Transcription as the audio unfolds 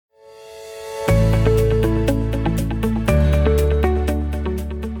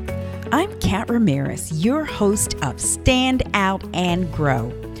Ramirez, your host of Stand Out and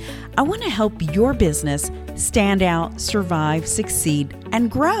Grow. I want to help your business stand out, survive, succeed, and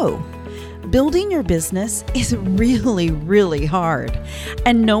grow. Building your business is really, really hard.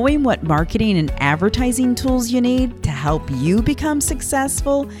 And knowing what marketing and advertising tools you need to help you become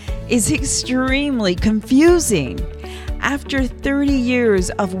successful is extremely confusing. After 30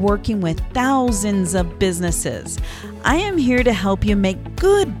 years of working with thousands of businesses, I am here to help you make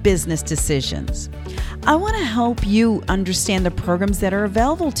good business decisions. I want to help you understand the programs that are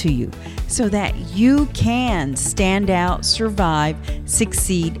available to you so that you can stand out, survive,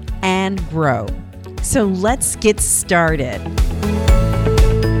 succeed, and grow. So let's get started.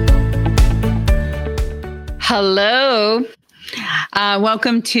 Hello.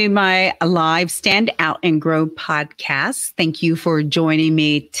 Welcome to my live Stand Out and Grow podcast. Thank you for joining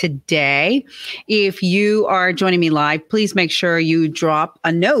me today. If you are joining me live, please make sure you drop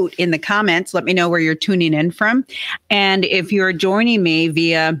a note in the comments. Let me know where you're tuning in from. And if you're joining me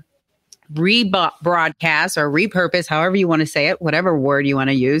via rebroadcast or repurpose, however you want to say it, whatever word you want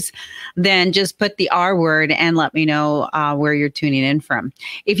to use, then just put the R word and let me know where you're tuning in from.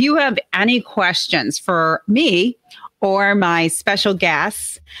 If you have any questions for me or my special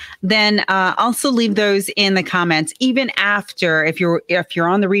guests, then also leave those in the comments, even after, if you're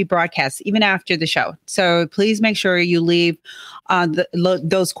on the rebroadcast, even after the show. So please make sure you leave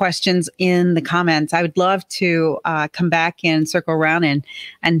those questions in the comments. I would love to come back and circle around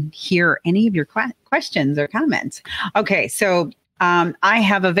and hear any of your questions or comments. Okay, so I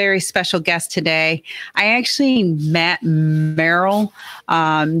have a very special guest today. I actually met Merrill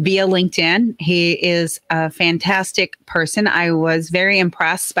via LinkedIn. He is a fantastic person. I was very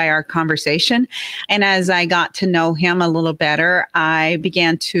impressed by our conversation. And as I got to know him a little better, I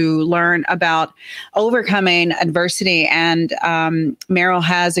began to learn about overcoming adversity. And Merrill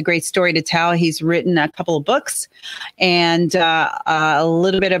has a great story to tell. He's written a couple of books. And a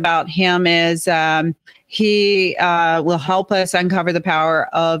little bit about him is he will help us uncover the power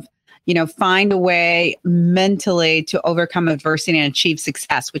of, find a way mentally to overcome adversity and achieve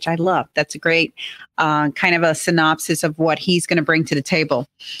success, which I love. That's a great kind of a synopsis of what he's going to bring to the table.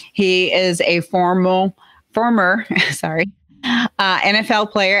 He is a former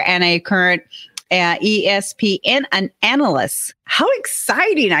NFL player and a current ESPN analyst. How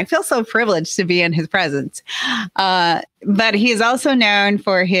exciting. I feel so privileged to be in his presence. But he is also known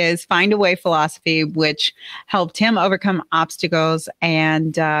for his find a way philosophy, which helped him overcome obstacles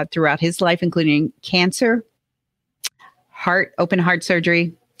and throughout his life, including cancer, open heart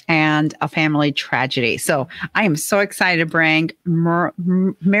surgery, and a family tragedy. So I am so excited to bring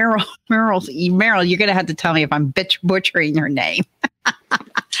Merrill. Merrill, you're going to have to tell me if I'm butchering your name.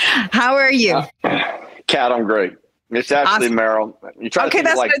 How are you? Kat, I'm great. It's actually awesome. Merrill. You try to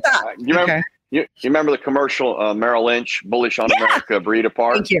that's like, what I thought. You remember, you remember the commercial Merrill Lynch, bullish on America, breed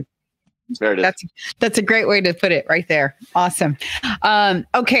apart? Thank you. There it is. That's a great way to put it right there. Awesome.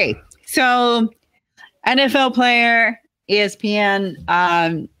 Okay. So NFL player,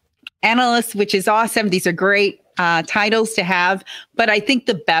 ESPN analyst, which is awesome. These are great titles to have. But I think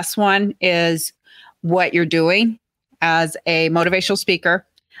the best one is what you're doing as a motivational speaker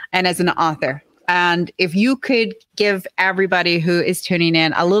and as an author. And if you could give everybody who is tuning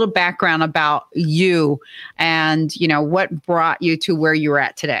in a little background about you and, what brought you to where you're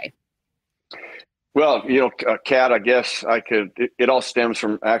at today. Well, Kat, I guess it all stems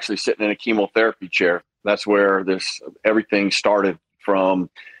from actually sitting in a chemotherapy chair. That's where everything started, from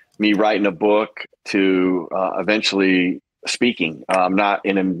me writing a book to eventually speaking. Let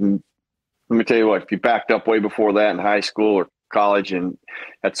me tell you what, if you backed up way before that in high school or college, and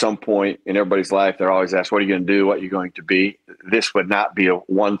at some point in everybody's life, they're always asked, what are you going to do? What are you going to be? This would not be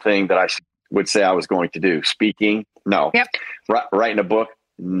one thing that I would say I was going to do. Speaking, no. Yep. Writing a book,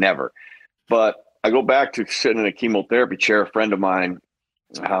 never. But I go back to sitting in a chemotherapy chair. A friend of mine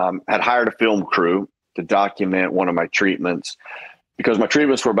had hired a film crew to document one of my treatments, because my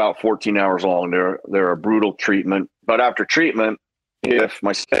treatments were about 14 hours long. They're a brutal treatment. But after treatment, if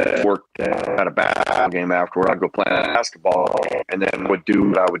my son worked at a basketball game afterward, I'd go play basketball, and then would do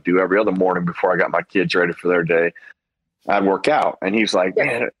what I would do every other morning before I got my kids ready for their day. I'd work out. And he's like,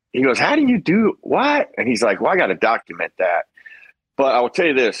 man, he goes, how do you do what? And he's like, well, I got to document that. But I will tell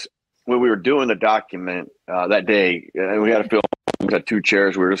you this, when we were doing the document that day, and we had a film, we had two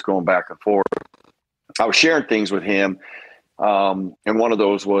chairs, we were just going back and forth. I was sharing things with him. And one of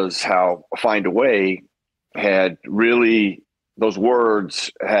those was how Find a Way had really, those words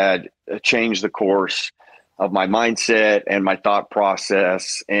had changed the course of my mindset and my thought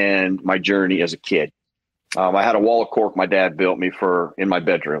process and my journey as a kid. I had a wall of cork my dad built me in my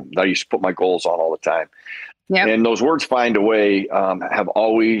bedroom that I used to put my goals on all the time. Yep. And those words, find a way, have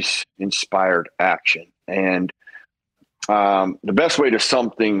always inspired action. And the best way to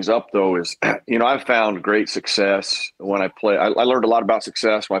sum things up, though, is, I've found great success when I play. I learned a lot about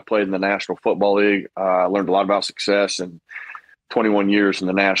success when I played in the National Football League. I learned a lot about success in 21 years in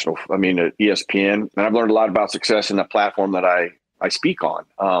the at ESPN. And I've learned a lot about success in the platform that I speak on.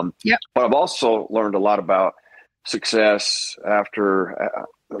 But I've also learned a lot about success after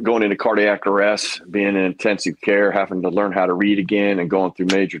going into cardiac arrest, being in intensive care, having to learn how to read again, and going through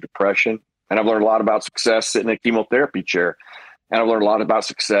major depression. And I've learned a lot about success sitting in a chemotherapy chair. And I've learned a lot about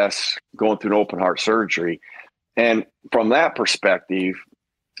success going through an open heart surgery. And from that perspective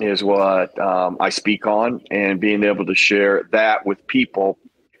is what I speak on, and being able to share that with people.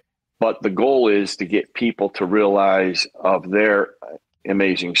 But the goal is to get people to realize of their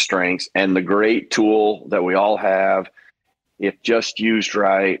amazing strengths and the great tool that we all have, if just used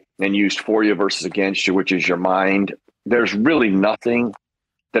right and used for you versus against you, which is your mind. There's really nothing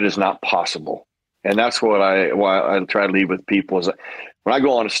that is not possible. And that's what I try to leave with people is when I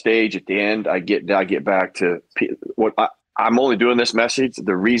go on a stage at the end, I get back to what I'm only doing this message.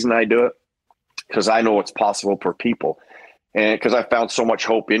 The reason I do it, because I know it's possible for people. And because I found so much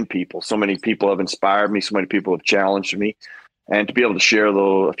hope in people. So many people have inspired me. So many people have challenged me. And to be able to share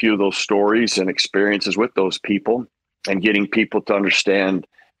a few of those stories and experiences with those people, and getting people to understand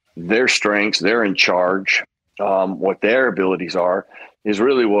their strengths, they're in charge, what their abilities are, is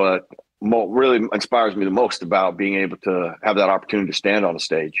really what really inspires me the most about being able to have that opportunity to stand on a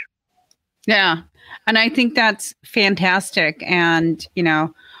stage. Yeah. And I think that's fantastic. And,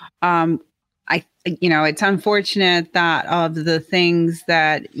 it's unfortunate that of the things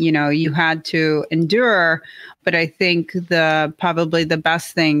that, you had to endure, but I think probably the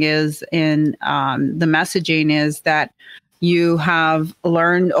best thing is in the messaging is that you have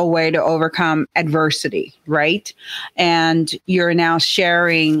learned a way to overcome adversity, right? And you're now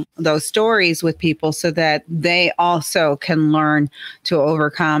sharing those stories with people so that they also can learn to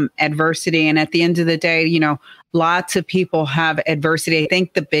overcome adversity. And at the end of the day, lots of people have adversity. I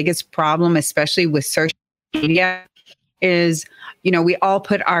think the biggest problem, especially with social media, is, we all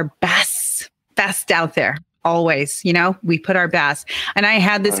put our best out there. Always, we put our best. And I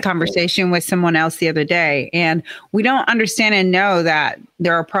had this conversation with someone else the other day, and we don't understand and know that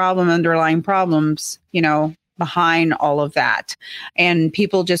there are underlying problems, behind all of that. And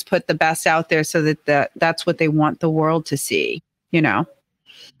people just put the best out there so that that's what they want the world to see, and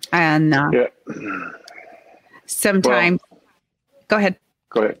sometimes go ahead.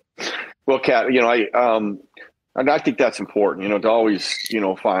 Well, Kat, and I think that's important, to always,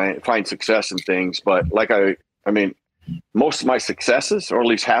 find success in things. But most of my successes, or at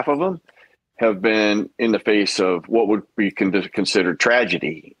least half of them, have been in the face of what would be considered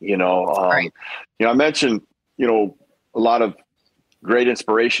tragedy. Right. I mentioned, a lot of great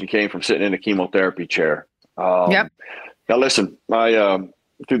inspiration came from sitting in a chemotherapy chair. Now, listen,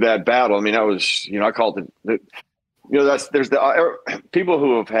 through that battle, that was, I called it, there's people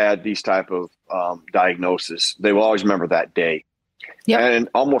who have had these type of diagnosis. They will always remember that day. Yep. And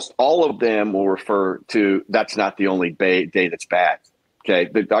almost all of them will refer to, that's not the only day that's bad. Okay.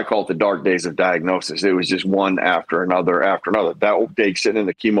 I call it the dark days of diagnosis. It was just one after another after another. That old day sitting in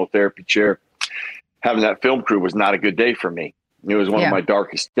the chemotherapy chair, having that film crew was not a good day for me. It was one of my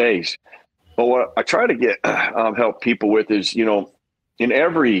darkest days. But what I try to get help people with is, in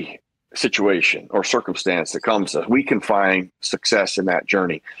every situation or circumstance that comes to us, we can find success in that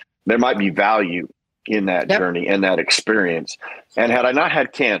journey. There might be value in that journey and that experience. And had I not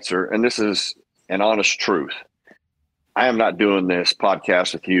had cancer, and this is an honest truth, I am not doing this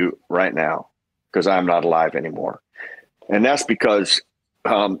podcast with you right now because I'm not alive anymore. And that's because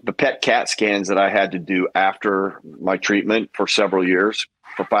the PET CAT scans that I had to do after my treatment for several years,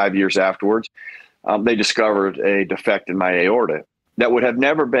 for 5 years afterwards, they discovered a defect in my aorta that would have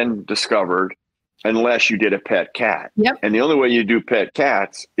never been discovered unless you did a PET CAT. Yep. And the only way you do PET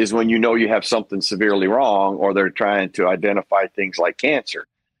CATs is when you have something severely wrong, or they're trying to identify things like cancer.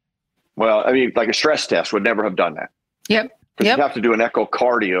 Well, like a stress test would never have done that. Yep. Because you have to do an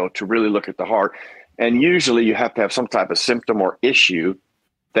echocardio to really look at the heart. And usually you have to have some type of symptom or issue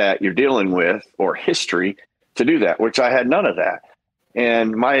that you're dealing with, or history, to do that, which I had none of that.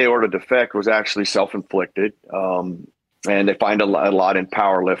 And my aorta defect was actually self-inflicted. And they find a lot in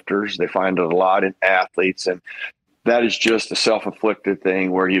power lifters. They find it a lot in athletes. And that is just a self-inflicted thing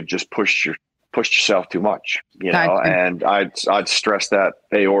where you've just pushed yourself too much, And I'd stress that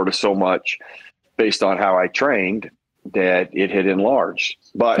aorta so much based on how I trained that it had enlarged.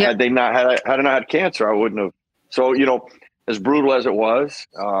 But had I not had cancer, I wouldn't have. So, as brutal as it was,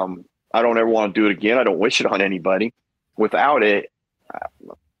 I don't ever want to do it again. I don't wish it on anybody. Without it,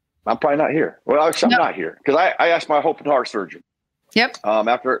 I'm probably not here. Well, actually, I'm not here because I asked my open heart surgeon. Yep.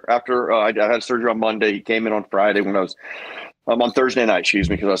 After I had surgery on Monday, he came in on Friday when I was on Thursday night,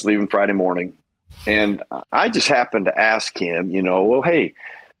 because I was leaving Friday morning. And I just happened to ask him, well, hey,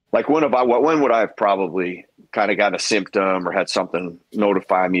 like when would I have probably kind of got a symptom or had something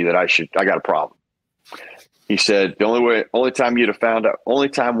notify me that I got a problem? He said, the only time you'd have found out, only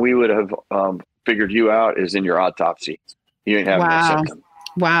time we would have figured you out is in your autopsy. You ain't having no symptom.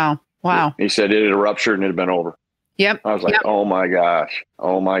 Wow. He said it had ruptured and it had been over. Yep. I was like, oh my gosh.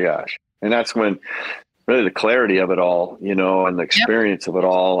 And that's when really the clarity of it all, and the experience of it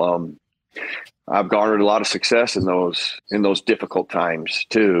all. I've garnered a lot of success in those difficult times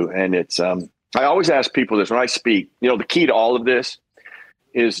too. And it's, I always ask people this when I speak, the key to all of this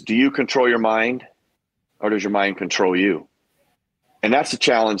is, do you control your mind or does your mind control you? And that's the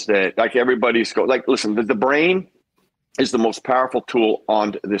challenge that listen, the brain is the most powerful tool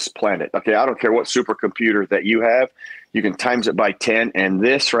on this planet. Okay. I don't care what supercomputer that you have, you can times it by 10. And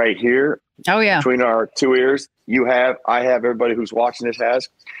this right here, between our two ears, I have, everybody who's watching this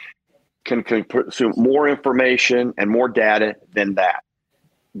can consume more information and more data than that.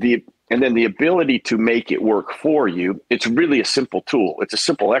 And then the ability to make it work for you, it's really a simple tool. It's a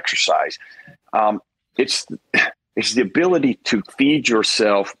simple exercise. It's the ability to feed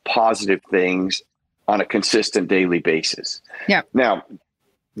yourself positive things on a consistent daily basis. Yeah. Now,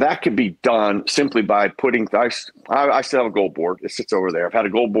 that could be done simply by putting, I still have a goal board. It sits over there. I've had a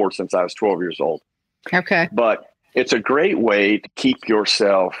goal board since I was 12 years old. Okay. But it's a great way to keep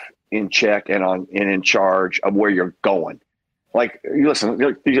yourself in check and in charge of where you're going. Like,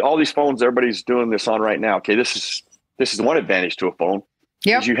 listen, all these phones, everybody's doing this on right now. Okay. This is one advantage to a phone.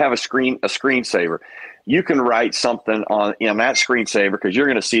 Yeah. You have a screensaver. You can write something on that screensaver because you're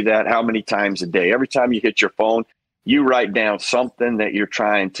going to see that how many times a day. Every time you hit your phone, you write down something that you're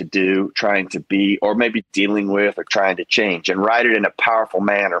trying to do, trying to be, or maybe dealing with or trying to change, and write it in a powerful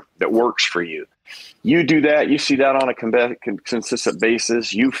manner that works for you. You do that, you see that on a consistent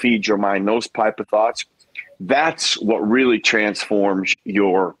basis, you feed your mind those type of thoughts. That's what really transforms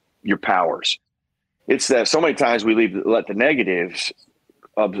your powers. It's that so many times we let the negatives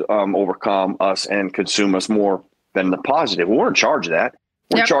overcome us and consume us more than the positive. Well, we're in charge of that.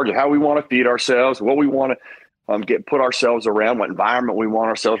 We're in charge of how we want to feed ourselves, what we want to put ourselves around, what environment we want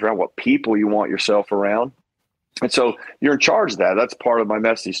ourselves around, what people you want yourself around. And so you're in charge of that. That's part of my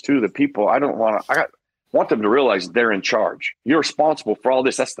message too. The people, I want them to realize they're in charge. You're responsible for all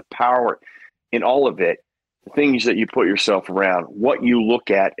this. That's the power in all of it. The things that you put yourself around, what you look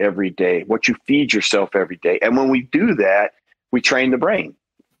at every day, what you feed yourself every day. And when we do that, we train the brain.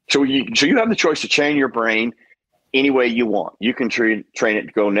 So you have the choice to train your brain any way you want. You can train it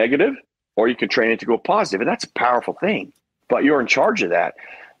to go negative, or you can train it to go positive. And that's a powerful thing, but you're in charge of that.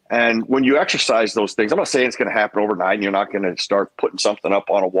 And when you exercise those things, I'm not saying it's going to happen overnight and you're not going to start putting something up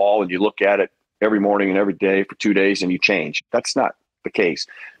on a wall and you look at it every morning and every day for 2 days and you change. That's not the case.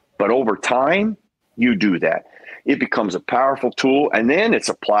 But over time, you do that. It becomes a powerful tool, and then it's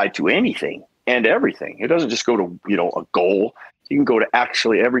applied to anything and everything. It doesn't just go to, a goal. You can go to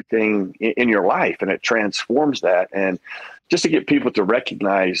actually everything in your life, and it transforms that. And just to get people to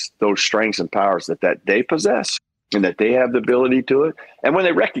recognize those strengths and powers that they possess and that they have the ability to it. And when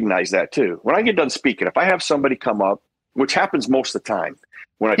they recognize that too, when I get done speaking, if I have somebody come up, which happens most of the time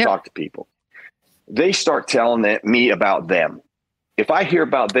when I talk to people, they start telling me about them. If I hear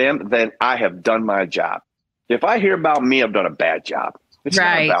about them, then I have done my job. If I hear about me, I've done a bad job. It's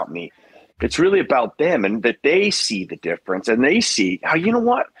not about me. It's really about them, and that they see the difference, and they see, oh, you know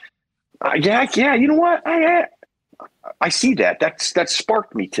what? You know what? I see that. That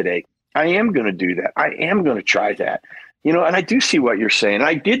sparked me today. I am going to do that. I am going to try that. And I do see what you're saying.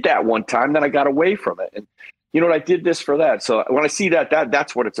 I did that one time, then I got away from it. And I did this for that. So when I see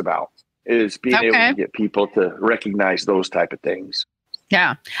that's what it's about, is being able to get people to recognize those type of things.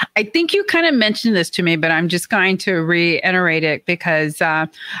 Yeah. I think you kind of mentioned this to me, but I'm just going to reiterate it because I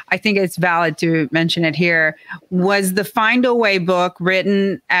think it's valid to mention it here. Was the Find a Way book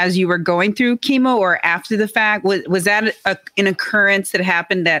written as you were going through chemo or after the fact? Was that an occurrence that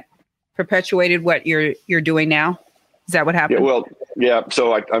happened that perpetuated what you're doing now? Is that what happened? Yeah.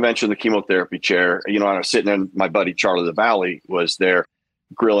 So I mentioned the chemotherapy chair. I was sitting in, my buddy Charlie the Valley was there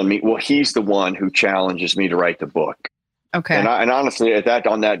grilling me. Well, he's the one who challenges me to write the book. Okay. And honestly,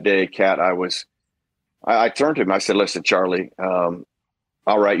 on that day, Kat, I turned to him. I said, "Listen, Charlie, I'll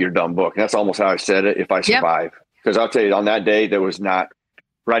write your dumb book." And that's almost how I said it. If I survive, Because I'll tell you, on that day,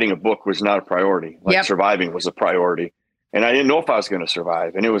 writing a book was not a priority. Like surviving was a priority. And I didn't know if I was going to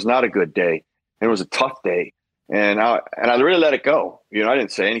survive. And it was not a good day. It was a tough day. And I really let it go. I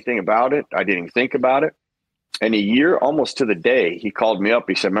didn't say anything about it. I didn't even think about it. And a year, almost to the day, he called me up.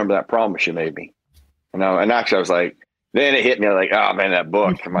 He said, "Remember that promise you made me?" And actually I was like, then it hit me like, oh man, that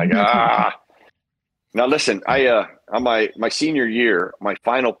book. I'm like, ah. Now listen, on my senior year, my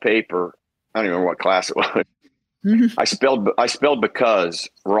final paper, I don't even remember what class it was. I spelled because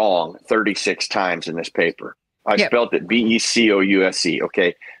wrong 36 times in this paper. I spelled it Becouse.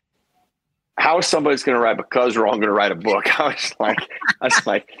 Okay. How is somebody's going to write because wrong going to write a book? I was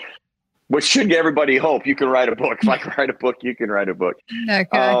like, which should give everybody hope. You can write a book. If I can write a book, you can write a book.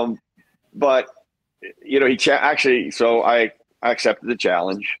 Okay. But so I accepted the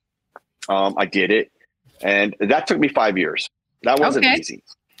challenge. I did it, and that took me 5 years. That wasn't easy.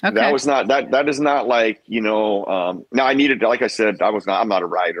 Okay. That was not that is not like, now I needed, like I said, I'm not a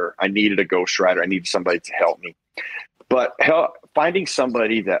writer. I needed a ghostwriter. I needed somebody to help me. But finding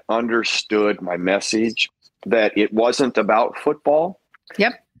somebody that understood my message, that it wasn't about football.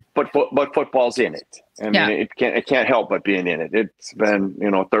 Yep. But football's in it. I mean, it can't help but being in it. It's been,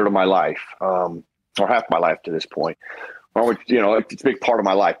 a third of my life, or half my life to this point. Or, it's a big part of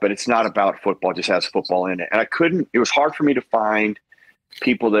my life, but it's not about football. It just has football in it. And it was hard for me to find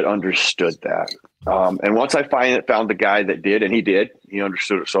people that understood that. And once I found the guy that did, and he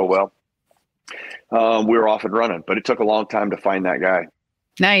understood it so well, we were off and running, but it took a long time to find that guy.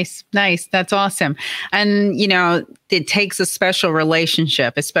 Nice. That's awesome. And, it takes a special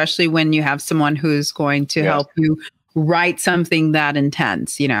relationship, especially when you have someone who's going to help you write something that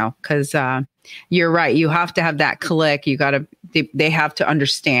intense, because you're right. You have to have that click. They have to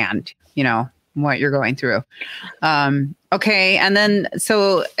understand, what you're going through. Okay. And then,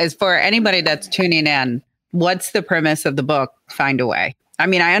 so as for anybody that's tuning in, what's the premise of the book, Find a Way? I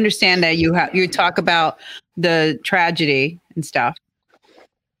mean, I understand that you talk about the tragedy and stuff.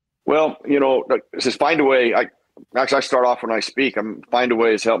 Well, it says Find a Way. I start off when I speak. Find a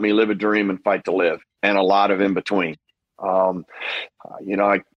Way has helped me live a dream and fight to live, and a lot of in between.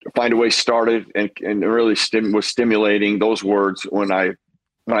 I Find a Way started and really was stimulating those words when I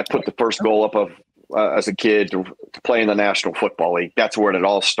put the first goal up of as a kid to play in the National Football League. That's where it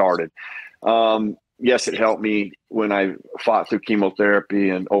all started. Yes, it helped me when I fought through chemotherapy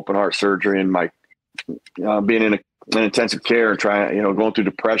and open heart surgery and my being in intensive care and trying, going through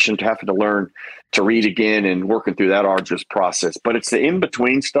depression, to having to learn to read again and working through that arduous process. But it's the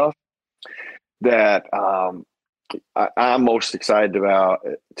in-between stuff that I'm most excited about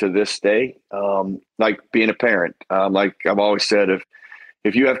to this day. Like being a parent, like I've always said,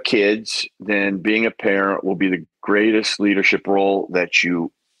 if you have kids, then being a parent will be the greatest leadership role that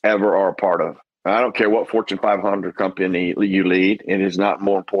you ever are a part of. I don't care what Fortune 500 company you lead. It is not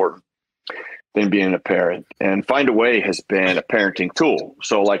more important than being a parent. And Find a Way has been a parenting tool.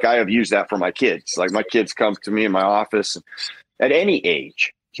 So like I have used that for my kids. Like my kids come to me in my office at any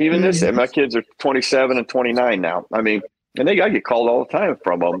age. Even this, my kids are 27 and 29 now. I mean, and I get called all the time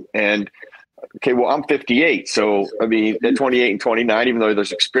from them. And okay, well, I'm 58. So, I mean, at 28 and 29, even though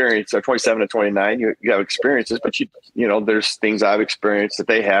there's experience, 27 and 29, you have experiences, but there's things I've experienced that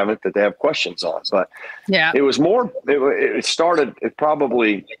they haven't, that they have questions on. But it was more,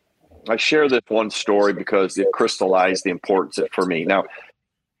 I share this one story because it crystallized the importance of it for me. Now,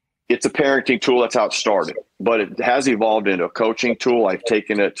 it's a parenting tool. That's how it started, but it has evolved into a coaching tool. I've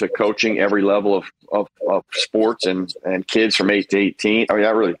taken it to coaching every level of sports and kids from 8 to 18. I mean,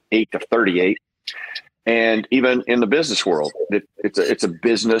 not really 8 to 38. And even in the business world, it's a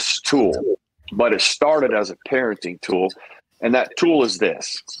business tool, but it started as a parenting tool. And that tool is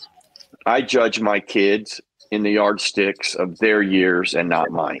this: I judge my kids in the yardsticks of their years and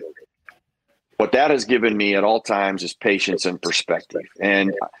not mine. What that has given me at all times is patience and perspective.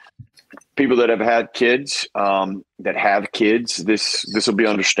 And people that have had kids, this will be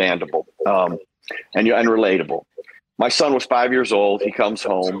understandable and relatable. My son was 5 years old. He comes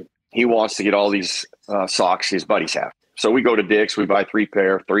home. He wants to get all these socks his buddies have. So we go to Dick's. We buy 3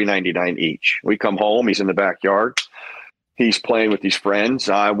 pair, $3.99 each. We come home. He's in the backyard. He's playing with his friends.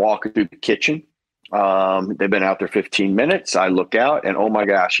 I walk through the kitchen. They've been out there 15 minutes. I look out and, oh my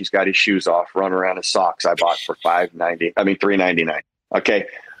gosh, he's got his shoes off, running around in socks I bought for $3.99. Okay.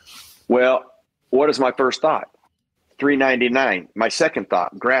 Well, what is my first thought? $3.99. My second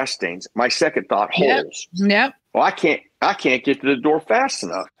thought, grass stains. My second thought, holes. Yep. Well, I can't get to the door fast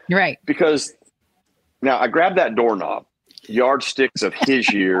enough. Right. Because now I grab that doorknob, yardsticks of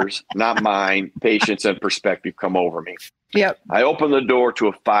his years, not mine, patience and perspective come over me. Yep. I open the door to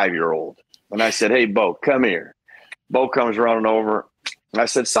a 5-year-old and I said, "Hey, Bo, come here." Bo comes running over. I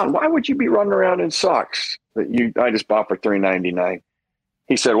said, son, why would you be running around in socks that I just bought for $3.99?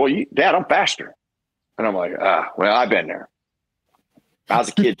 He said, well, Dad, I'm faster. And I'm like, well, I've been there. I was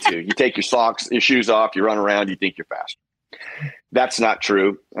a kid too. You take your shoes off, you run around, you think you're faster. That's not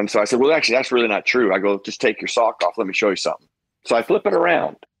true. And so I said, well, actually, that's really not true. I go, just take your sock off. Let me show you something. So I flip it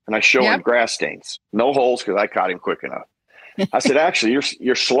around and I show him grass stains, no holes because I caught him quick enough. I said, actually,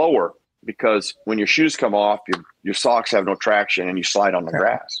 you're slower because when your shoes come off, your socks have no traction and you slide on the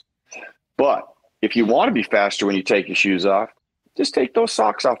grass. But if you want to be faster when you take your shoes off, just take those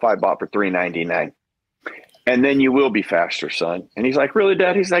socks off I bought for $3.99. And then you will be faster, son. And he's like, really,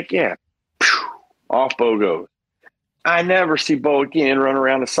 Dad? He's like, yeah. Off Bo goes. I never see Bo again run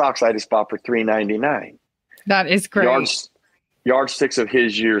around in socks I just bought for $3.99. That is great. Yardsticks of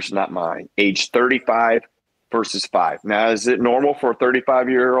his years, not mine. Age 35 versus 5. Now, is it normal for a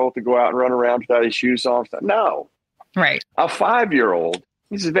 35-year-old to go out and run around without his shoes on? No. Right. A 5-year-old,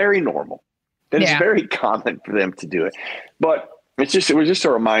 this is very normal. It's very common for them to do it. But it was just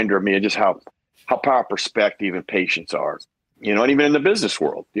a reminder of me of just how powerful perspective and patience are. You know, and even in the business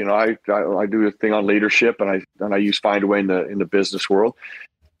world, you know, I do a thing on leadership, and I use Find a Way in the business world.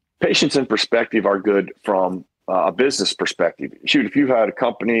 Patience and perspective are good from a business perspective. Shoot, if you've had a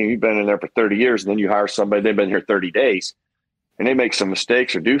company, you've been in there for 30 years, and then you hire somebody, they've been here 30 days, and they make some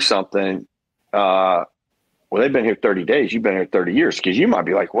mistakes or do something. Well, they've been here 30 days. You've been here 30 years, because you might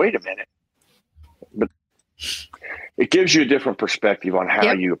be like, wait a minute. But it gives you a different perspective on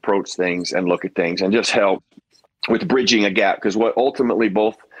how you approach things and look at things, and just help with bridging a gap. Because what ultimately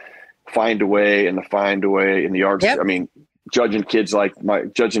both Find a Way and the yards. I mean, judging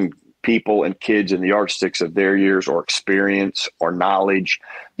people and kids in the yardsticks of their years or experience or knowledge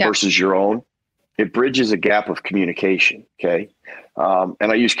versus your own, it bridges a gap of communication. Okay.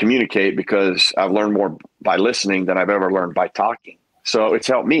 And I use communicate because I've learned more by listening than I've ever learned by talking. So it's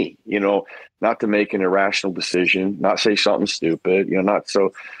helped me, you know, not to make an irrational decision, not say something stupid, you know, not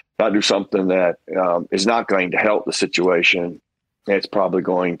do something that is not going to help the situation. It's probably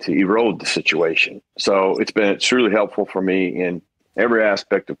going to erode the situation. So it's really helpful for me in every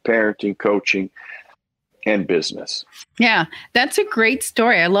aspect of parenting, coaching, and business. Yeah, that's a great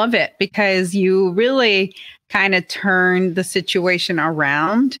story. I love it because you really kind of turned the situation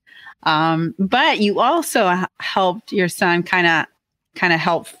around. But you also helped your son kind of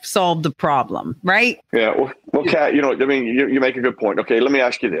help solve the problem, right? Yeah. Well, Kat, you know, I mean, you make a good point. Okay, let me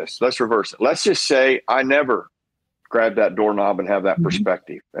ask you this. Let's reverse it. Let's just say I never grab that doorknob and have that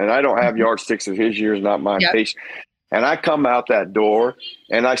perspective. And I don't have yardsticks of his years, not my pace. And I come out that door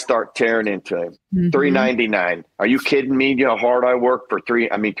and I start tearing into him. $3.99. Are you kidding me? You know how hard I work for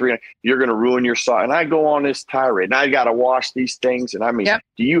 $3? You're going to ruin your sock. And I go on this tirade and I got to wash these things. And I mean,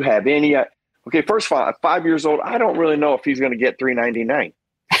 do you have any? Okay, first of all, at 5 years old, I don't really know if he's going to get $3.99.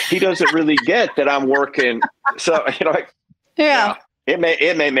 He doesn't really get that I'm working. So, you know, it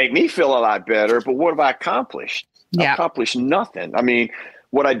may make me feel a lot better, but what have I accomplished? I've accomplished nothing. I mean,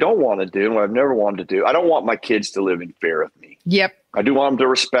 what I don't want to do, and what I've never wanted to do, I don't want my kids to live in fear of me. I do want them to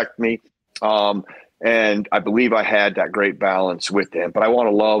respect me. And I believe I had that great balance with them, but I want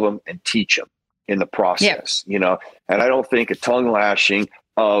to love them and teach them in the process, you know, and I don't think a tongue lashing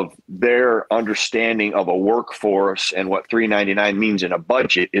of their understanding of a workforce and what $3.99 means in a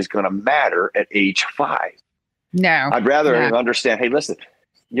budget is going to matter at age 5. No, I'd rather understand, hey, listen,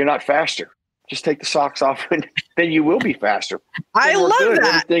 you're not faster. Just take the socks off and then you will be faster. I love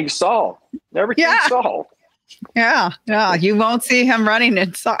that. Everything's solved. Everything's solved. Yeah. You won't see him running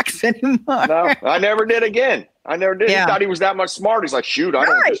in socks anymore. No, I never did again. I never did. He thought he was that much smart. He's like, shoot, I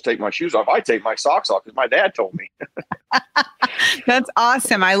don't just take my shoes off. I take my socks off because my dad told me. That's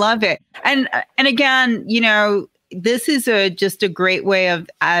awesome. I love it. And again, you know, this is just a great way of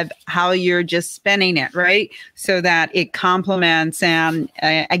how you're just spinning it, right? So that it complements. And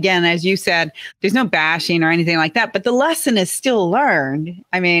again, as you said, there's no bashing or anything like that, but the lesson is still learned.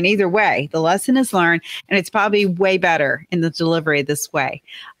 I mean, either way, the lesson is learned, and it's probably way better in the delivery this way.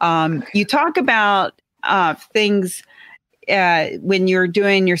 You talk about things when you're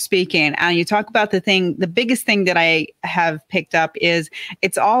doing your speaking, and you talk about the biggest thing that I have picked up is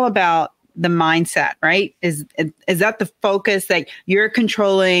it's all about the mindset, right? Is that the focus, that you're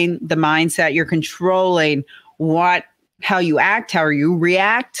controlling the mindset, you're controlling how you act, how you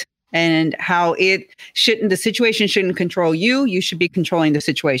react, and how the situation shouldn't control you. You should be controlling the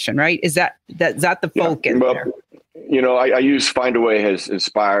situation, right? Is that the focus? Well, you know, I use Find a Way has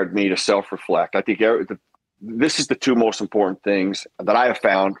inspired me to self-reflect. I think this is the two most important things that I have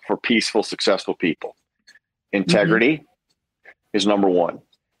found for peaceful, successful people. Integrity is number one.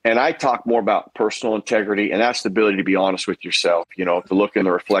 And I talk more about personal integrity, and that's the ability to be honest with yourself, to look in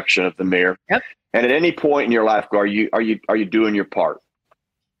the reflection of the mirror. Yep. And at any point in your life, are you doing your part?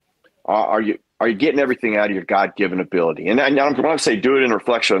 Are you getting everything out of your God-given ability? And when I say do it in the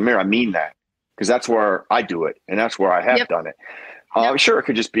reflection of the mirror, I mean that, because that's where I do it, and that's where I have done it. Sure, it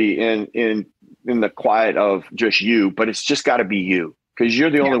could just be in the quiet of just you, but it's just got to be you, because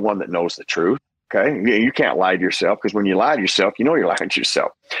you're the only one that knows the truth. Okay. You can't lie to yourself, because when you lie to yourself, you're lying to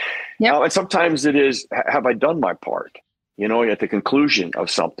yourself. And sometimes it is, have I done my part? At the conclusion of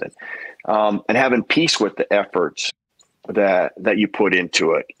something, and having peace with the efforts that you put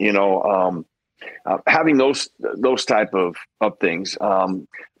into it, having those type of things.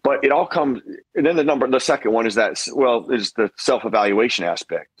 But it all comes, and then the second one is is the self-evaluation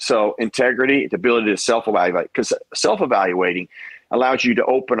aspect. So integrity, the ability to self-evaluate, because self-evaluating allows you to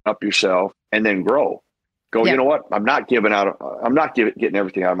open up yourself and then grow. You know what? I'm not getting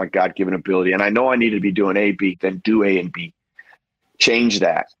everything out of my God-given ability. And I know I need to be doing A, B, then do A and B. Change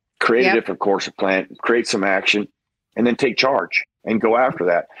that, create a different course of plan, create some action, and then take charge and go after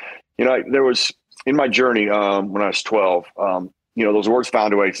that. There was, in my journey, when I was 12, those words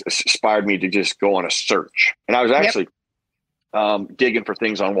found a way inspired me to just go on a search. And I was actually digging for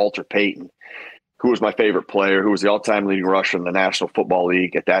things on Walter Payton, who was my favorite player, who was the all-time leading rusher in the National Football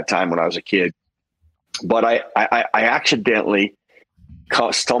League at that time when I was a kid. But I accidentally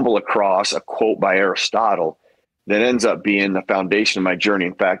stumbled across a quote by Aristotle that ends up being the foundation of my journey.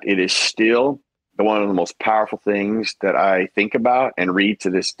 In fact, it is still one of the most powerful things that I think about and read to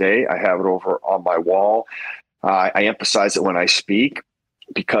this day. I have it over on my wall. I emphasize it when I speak,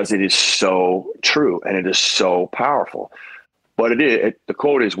 because it is so true and it is so powerful. But the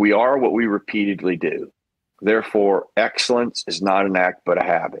quote is, "We are what we repeatedly do. Therefore, excellence is not an act, but a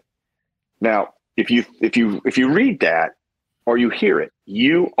habit." Now, if you read that or you hear it,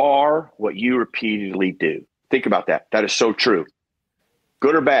 you are what you repeatedly do. Think about that. That is so true,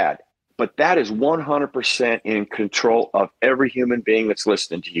 good or bad. But that is 100% in control of every human being that's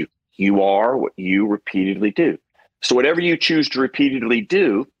listening to you. You are what you repeatedly do. So whatever you choose to repeatedly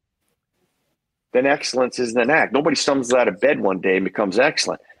do, then excellence is an act. Nobody stumbles out of bed one day and becomes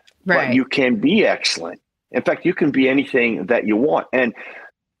excellent. Right. But you can be excellent. In fact, you can be anything that you want. And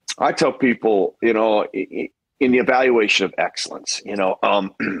I tell people, in the evaluation of excellence,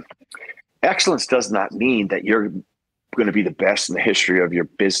 excellence does not mean that you're going to be the best in the history of your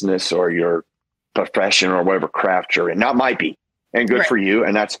business or your profession or whatever craft you're in. Now, it might be, and good for you,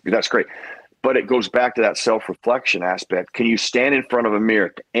 and that's great. But it goes back to that self-reflection aspect. Can you stand in front of a mirror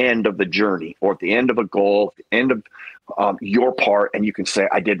at the end of the journey, or at the end of a goal, at the end of your part, and you can say,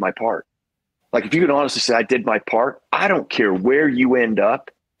 "I did my part"? Like, if you can honestly say, "I did my part," I don't care where you end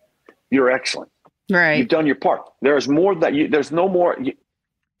up, you're excellent. Right. You've done your part. There's more there's no more.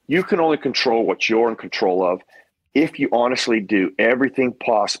 You can only control what you're in control of. If you honestly do everything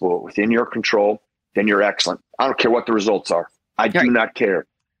possible within your control, then you're excellent. I don't care what the results are. I do not care.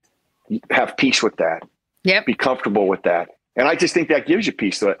 Have peace with that. Yep. Be comfortable with that. And I just think that gives you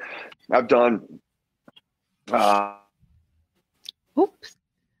peace. So I've done. Oops.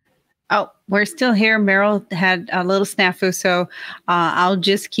 Oh, we're still here. Merrill had a little snafu, so I'll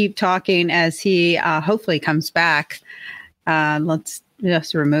just keep talking as he hopefully comes back. Let's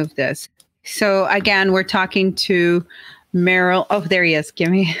just remove this. So again, we're talking to Merrill. Oh, there he is. Give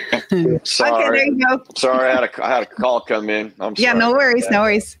me. Sorry. Okay, there you go. Sorry, I had a call come in. I'm sorry. Yeah, no worries, no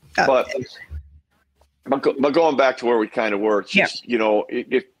worries. But going back to where we kind of were, it's just,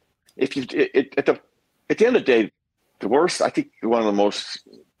 if you at the end of the day, the worst, I think one of the most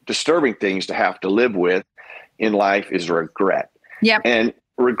disturbing things to have to live with in life is regret. Yeah. And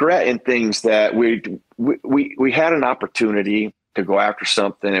regret in things that we had an opportunity to go after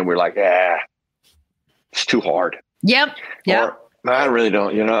something and we're like, it's too hard. Yep. Or, I really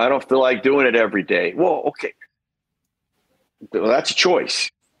don't, I don't feel like doing it every day. Well, okay. Well, that's a choice.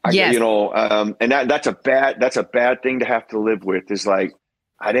 Yes. And that's a bad thing to have to live with, is like,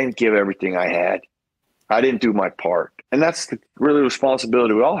 I didn't give everything I had. I didn't do my part. And that's the really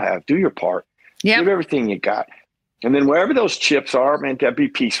responsibility we all have. Do your part. Yep. Give everything you got. And then wherever those chips are, man, be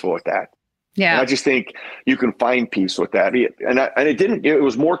peaceful with that. Yeah. And I just think you can find peace with that. It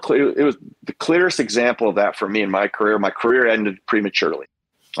was more clear. It was the clearest example of that for me in my career. My career ended prematurely.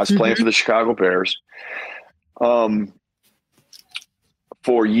 I was playing for the Chicago Bears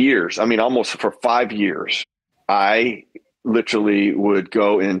for years. I mean, almost for 5 years. I literally would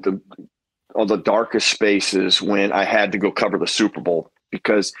go into all the darkest spaces when I had to go cover the Super Bowl,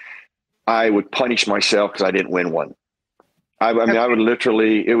 because I would punish myself because I didn't win one. I mean, I would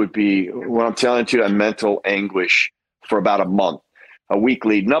literally, it would be, when I'm telling you, a mental anguish for about a month. a week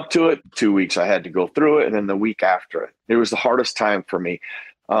leading up to it, 2 weeks I had to go through it, and then the week after it. It was the hardest time for me.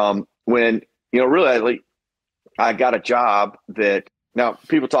 When, really, I got a job that, now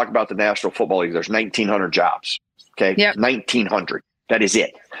people talk about the National Football League. There's 1,900 jobs. Okay. Yep. 1,900. That is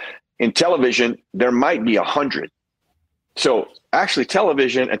it. In television, there might be 100. So actually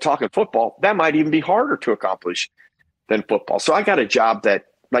television and talking football, that might even be harder to accomplish than football. So I got a job that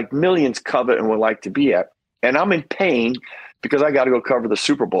like millions covet and would like to be at. And I'm in pain because I got to go cover the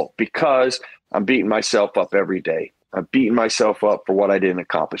Super Bowl because I'm beating myself up every day. I'm beating myself up for what I didn't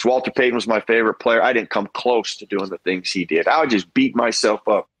accomplish. Walter Payton was my favorite player. I didn't come close to doing the things he did. I would just beat myself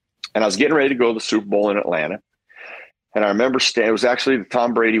up. And I was getting ready to go to the Super Bowl in Atlanta. And I remember it was actually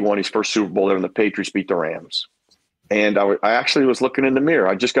Tom Brady won his first Super Bowl there when the Patriots beat the Rams. And I actually was looking in the mirror.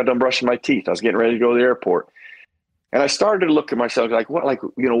 I just got done brushing my teeth. I was getting ready to go to the airport. And I started to look at myself like, what, like,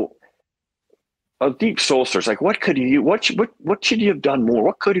 a deep soul search. Like, what should you have done more?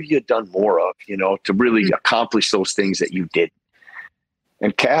 What could have you done more of, to really accomplish those things that you did?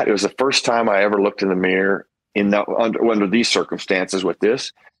 And Kat, it was the first time I ever looked in the mirror under these circumstances with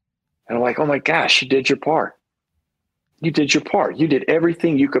this. And I'm like, oh my gosh, you did your part. You did your part. You did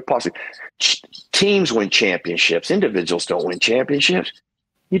everything you could possibly. Teams win championships. Individuals don't win championships.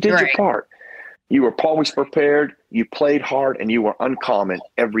 You did your part. You were always prepared. You played hard, and you were uncommon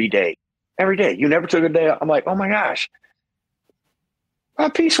every day. Every day. You never took a day. I'm like, oh my gosh. I'm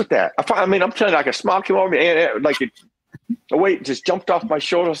at peace with that. I'm telling you, like a smile came over me, and a weight just jumped off my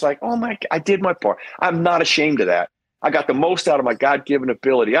shoulder. I was like, oh my, I did my part. I'm not ashamed of that. I got the most out of my God-given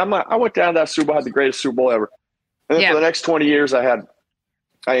ability. I went down to that Super Bowl, had the greatest Super Bowl ever. And then for the next 20 years, I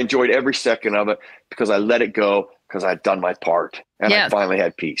enjoyed every second of it because I let it go because I'd done my part and I finally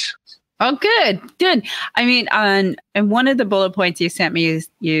had peace. Oh, good. I mean, and one of the bullet points you sent me is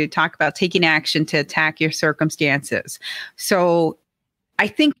you talk about taking action to attack your circumstances. So I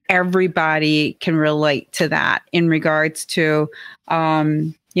think everybody can relate to that in regards to,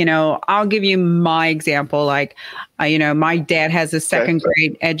 I'll give you my example. Like, my dad has a second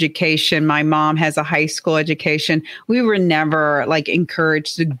grade education. My mom has a high school education. We were never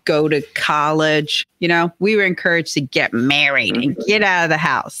encouraged to go to college. We were encouraged to get married and get out of the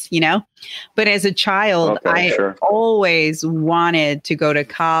house, But as a child, I always wanted to go to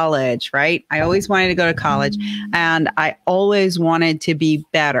college, right? I always wanted to go to college and I always wanted to be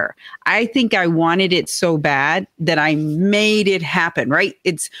better. I think I wanted it so bad that I made it happen, right?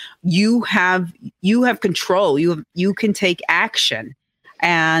 It's you have control. You can take action.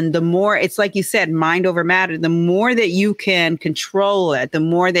 And the more, it's like you said, mind over matter, the more that you can control it, the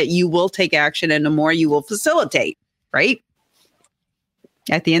more that you will take action and the more you will facilitate, right?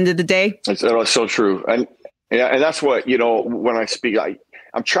 At the end of the day. It's so true. And that's what, when I speak,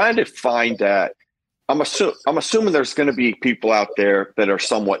 I'm trying to find that. I'm assuming there's going to be people out there that are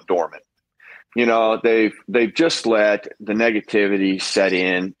somewhat dormant. They've just let the negativity set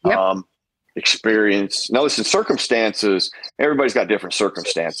in. Yep. Experience. Now, listen, circumstances, everybody's got different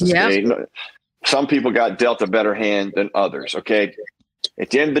circumstances. Yep. Okay? Some people got dealt a better hand than others. Okay. At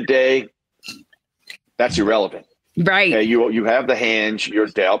the end of the day, that's irrelevant. Right. Okay? You have the hands you're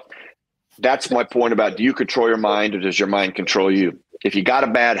dealt. That's my point about, do you control your mind or does your mind control you? If you got a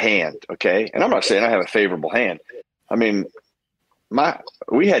bad hand, okay, and I'm not saying I have a favorable hand. I mean,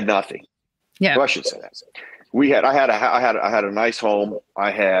 we had nothing. Yeah. Well, I should say that. I had a nice home.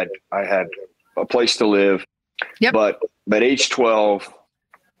 I had a place to live. Yep. But at age 12,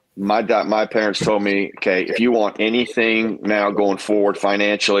 my parents told me, okay, if you want anything now going forward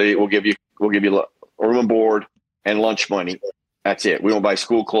financially, we'll give you room and board and lunch money. That's it. We don't buy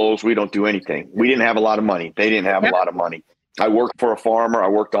school clothes. We don't do anything. We didn't have a lot of money. They didn't have a lot of money. I worked for a farmer. I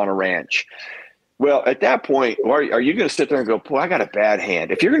worked on a ranch. Well, at that point, are you going to sit there and go, boy, I got a bad hand?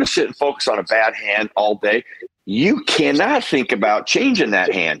 If you're going to sit and focus on a bad hand all day, you cannot think about changing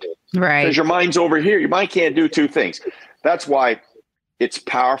that hand. Right. Because your mind's over here. Your mind can't do two things. That's why it's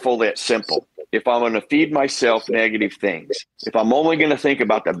powerful, that simple. If I'm going to feed myself negative things, if I'm only going to think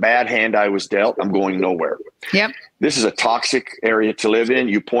about the bad hand I was dealt, I'm going nowhere. Yep. This is a toxic area to live in.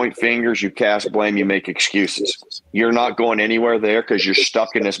 You point fingers, you cast blame, you make excuses. You're not going anywhere there because you're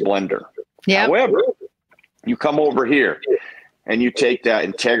stuck in this blender. Yep. However, you come over here and you take that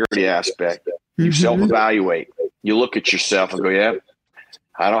integrity aspect, you self-evaluate, you look at yourself and go, yeah,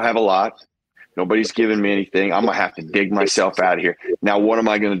 I don't have a lot. Nobody's giving me anything. I'm going to have to dig myself out of here. Now, what am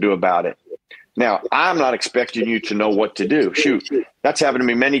I going to do about it? Now, I'm not expecting you to know what to do. Shoot, that's happened to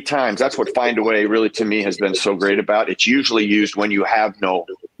me many times. That's what Find a Way really to me has been so great about. It's usually used when you have no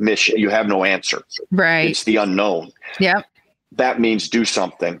mission, you have no answer. Right. It's the unknown. Yeah. That means do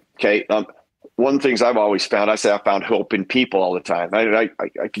something. Okay. one of the things I've always found, I say I found hope in people all the time. I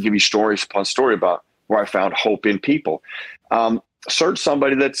could give you stories upon story about where I found hope in people. Search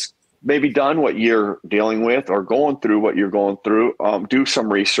somebody that's maybe done what you're dealing with or going through what you're going through. Do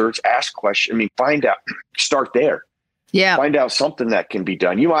some research, ask questions. I mean, find out, start there. Yeah. Find out something that can be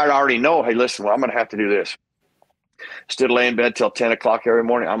done. You might already know, hey, listen, well, I'm going to have to do this. Instead of laying in bed till 10 o'clock every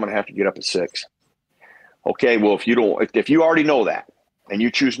morning, I'm going to have to get up at 6. Okay, well, if you already know that and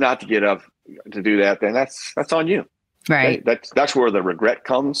you choose not to get up to do that, then that's on you. Right. That's where the regret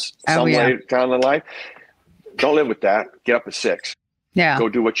comes way down in life. Don't live with that. Get up at 6. Yeah. Go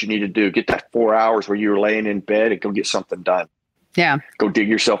do what you need to do. Get that 4 hours where you're laying in bed and go get something done. Yeah. Go dig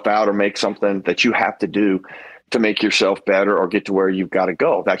yourself out or make something that you have to do to make yourself better or get to where you've got to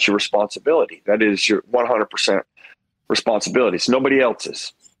go. That's your responsibility. That is your 100% responsibility. It's nobody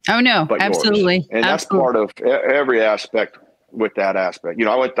else's. Oh, no, but absolutely. Yours. And that's part of every aspect with that aspect. You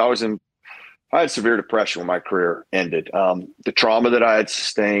know, I had severe depression when my career ended. The trauma that I had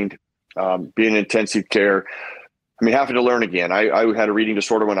sustained, being in intensive care, I mean, having to learn again. I had a reading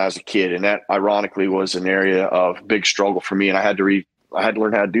disorder when I was a kid, and that ironically was an area of big struggle for me. And I had to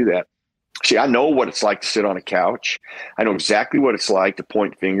learn how to do that. See, I know what it's like to sit on a couch. I know exactly what it's like to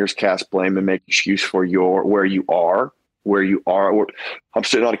point fingers, cast blame, and make excuse for where you are. I'm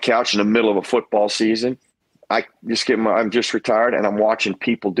sitting on a couch in the middle of a football season. I'm just retired, and I'm watching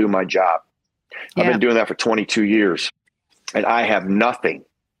people do my job. Yeah. I've been doing that for 22 years, and I have nothing.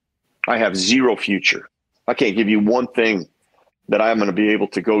 I have zero future. I can't give you one thing that I'm going to be able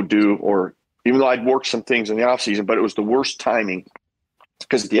to go do, or even though I'd worked some things in the off season, but it was the worst timing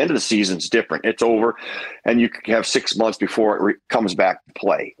because at the end of the season it's different. It's over and you could have 6 months before it comes back to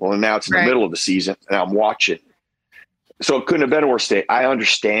play. Well, now it's in the middle of the season and I'm watching. So it couldn't have been a worse state. I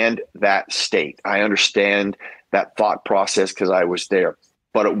understand that state. I understand that thought process because I was there,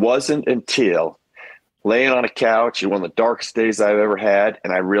 but it wasn't until laying on a couch in one of the darkest days I've ever had.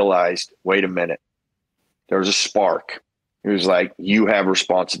 And I realized, wait a minute. There was a spark. It was like, you have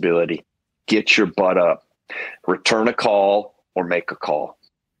responsibility. Get your butt up. Return a call or make a call.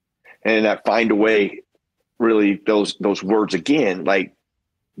 And that find a way, really, those words again, like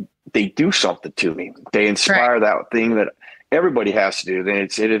they do something to me. They inspire that thing that everybody has to do. Then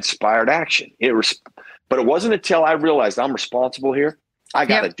it inspired action. But it wasn't until I realized I'm responsible here. I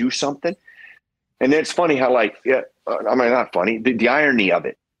got to do something. And then it's funny how not funny, the irony of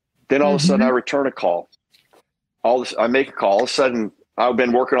it. Then all of a sudden I return a call. I make a call. All of a sudden, I've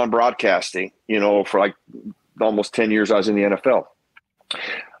been working on broadcasting, for like almost 10 years. I was in the NFL.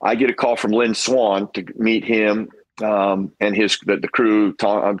 I get a call from Lynn Swan to meet him and the crew,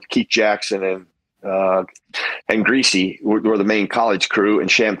 Keith Jackson and Greasy were the main college crew in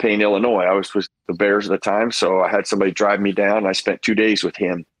Champaign, Illinois. I was with the Bears at the time, so I had somebody drive me down. And I spent 2 days with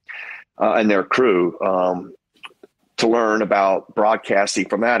him and their crew to learn about broadcasting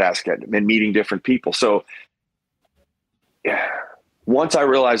from that aspect and meeting different people. So once I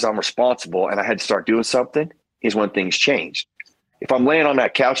realized I'm responsible and I had to start doing something is when things changed. If I'm laying on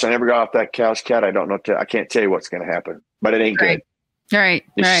that couch, I never got off that couch, Kat, I don't know. I can't tell you what's going to happen, but it ain't good. Right.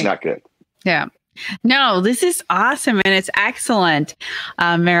 It's just not good. Yeah. No, this is awesome. And it's excellent,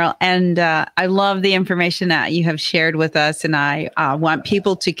 Merrill. And I love the information that you have shared with us. And I want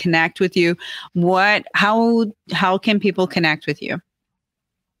people to connect with you. How can people connect with you?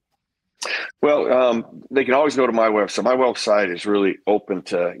 Well, they can always go to my website. My website is really open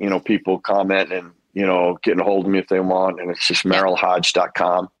to, people comment and, getting a hold of me if they want. And it's just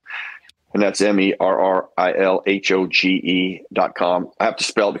merrillhodge.com. And that's MERRILHOGE.com. I have to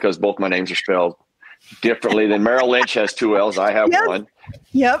spell it because both my names are spelled differently than Merrill Lynch has 2 L's. I have one.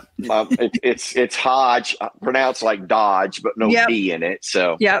 Yep. It's Hodge, pronounced like Dodge, but no D in it.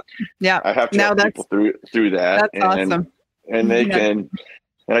 So I have to help people through that. That's awesome. And they can.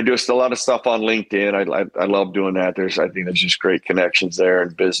 And I do a lot of stuff on LinkedIn. I love doing that. I think there's just great connections there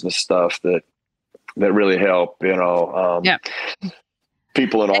and business stuff that really help,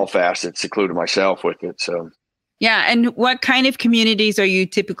 people in all facets, including myself with it. So, yeah. And what kind of communities are you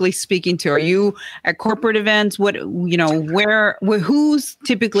typically speaking to? Are you at corporate events? Who's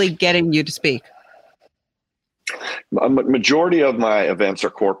typically getting you to speak? A majority of my events are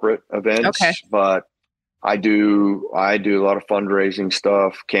corporate events, but I do a lot of fundraising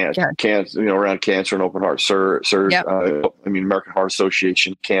stuff, around cancer and open heart surgery. American Heart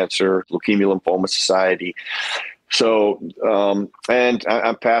Association, cancer, Leukemia Lymphoma Society. So, and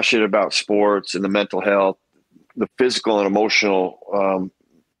I'm passionate about sports and the mental health, the physical and emotional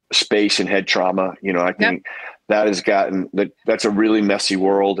space and head trauma. I think that has that's a really messy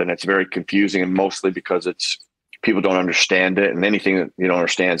world and it's very confusing, and mostly because it's people don't understand it, and anything that you don't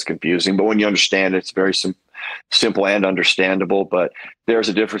understand is confusing. But when you understand it, it's very simple and understandable. But there's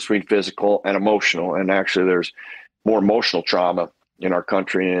a difference between physical and emotional, and actually there's more emotional trauma in our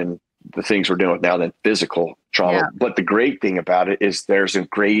country and the things we're dealing with now than physical trauma. Yeah. But the great thing about it is there's a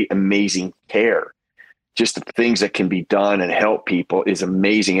great, amazing care. Just the things that can be done and help people is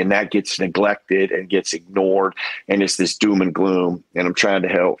amazing. And that gets neglected and gets ignored. And it's this doom and gloom. And I'm trying to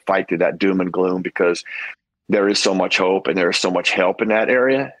help fight through that doom and gloom, because there is so much hope and there is so much help in that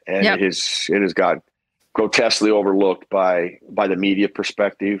area. And it has got grotesquely overlooked by the media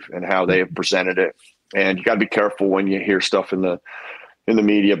perspective and how they have presented it. And you got to be careful when you hear stuff in the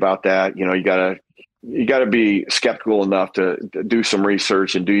media about that. You know, you got to be skeptical enough to do some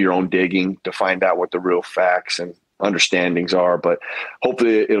research and do your own digging to find out what the real facts and understandings are. But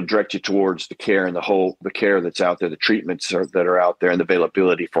hopefully it'll direct you towards the care and the care that's out there, the treatments that are out there, and the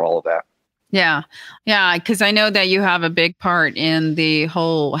availability for all of that. Yeah. Yeah. Because I know that you have a big part in the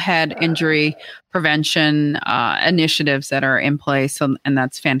whole head injury prevention initiatives that are in place. And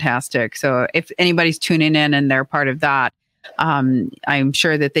that's fantastic. So if anybody's tuning in and they're part of that, I'm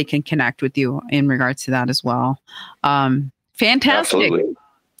sure that they can connect with you in regards to that as well. Fantastic. Absolutely.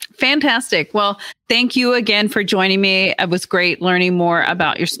 Fantastic. Well, thank you again for joining me. It was great learning more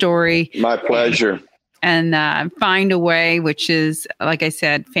about your story. My pleasure. And Find a Way, which is, like I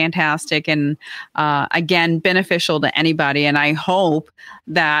said, fantastic and, again, beneficial to anybody. And I hope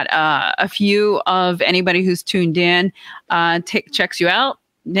that a few of anybody who's tuned in checks you out,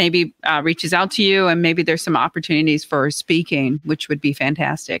 maybe reaches out to you, and maybe there's some opportunities for speaking, which would be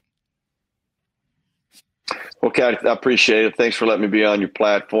fantastic. Okay, I appreciate it. Thanks for letting me be on your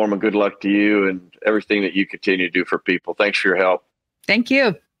platform, and good luck to you and everything that you continue to do for people. Thanks for your help. Thank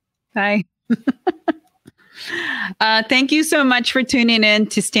you. Bye. Thank you so much for tuning in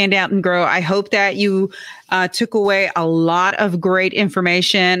to Stand Out and Grow. I hope that you took away a lot of great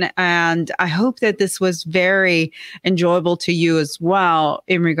information, and I hope that this was very enjoyable to you as well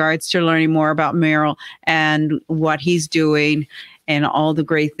in regards to learning more about Merrill and what he's doing and all the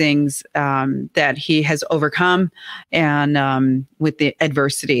great things that he has overcome and with the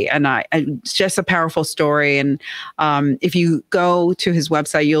adversity. And it's just a powerful story. And if you go to his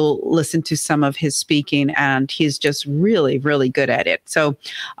website, you'll listen to some of his speaking, and he's just really, really good at it. So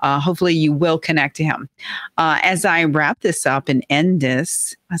hopefully you will connect to him. As I wrap this up and end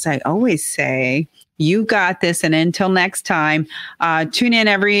this, as I always say, you got this. And until next time, tune in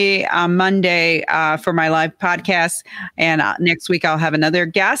every Monday for my live podcast. And next week, I'll have another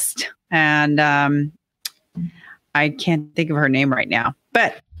guest. And I can't think of her name right now.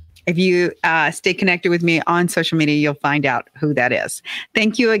 But if you stay connected with me on social media, you'll find out who that is.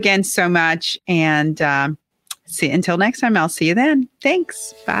 Thank you again so much. And until next time, I'll see you then.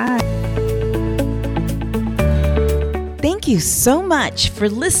 Thanks. Bye. Thank you so much for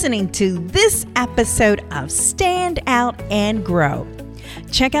listening to this episode of Stand Out and Grow.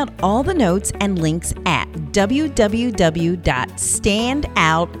 Check out all the notes and links at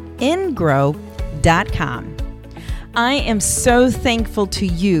www.standoutandgrow.com. I am so thankful to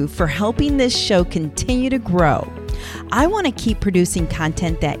you for helping this show continue to grow. I want to keep producing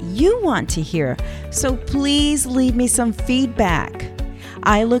content that you want to hear, so please leave me some feedback.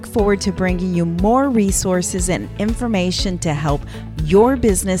 I look forward to bringing you more resources and information to help your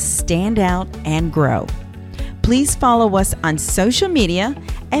business stand out and grow. Please follow us on social media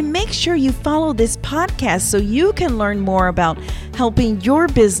and make sure you follow this podcast so you can learn more about helping your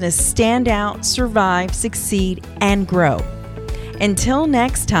business stand out, survive, succeed, and grow. Until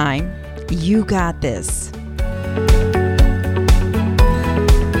next time, you got this.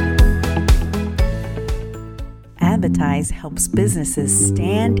 Advertise helps businesses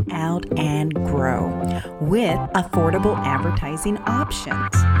stand out and grow with affordable advertising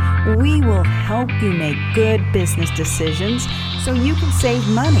options. We will help you make good business decisions so you can save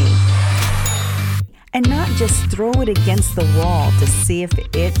money and not just throw it against the wall to see if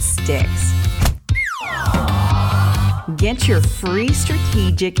it sticks. Get your free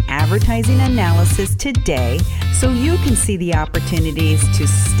strategic advertising analysis today so you can see the opportunities to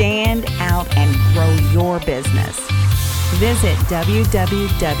stand out and grow your business. Visit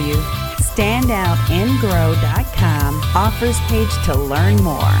www.standoutandgrow.com offers page to learn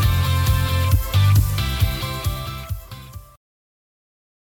more.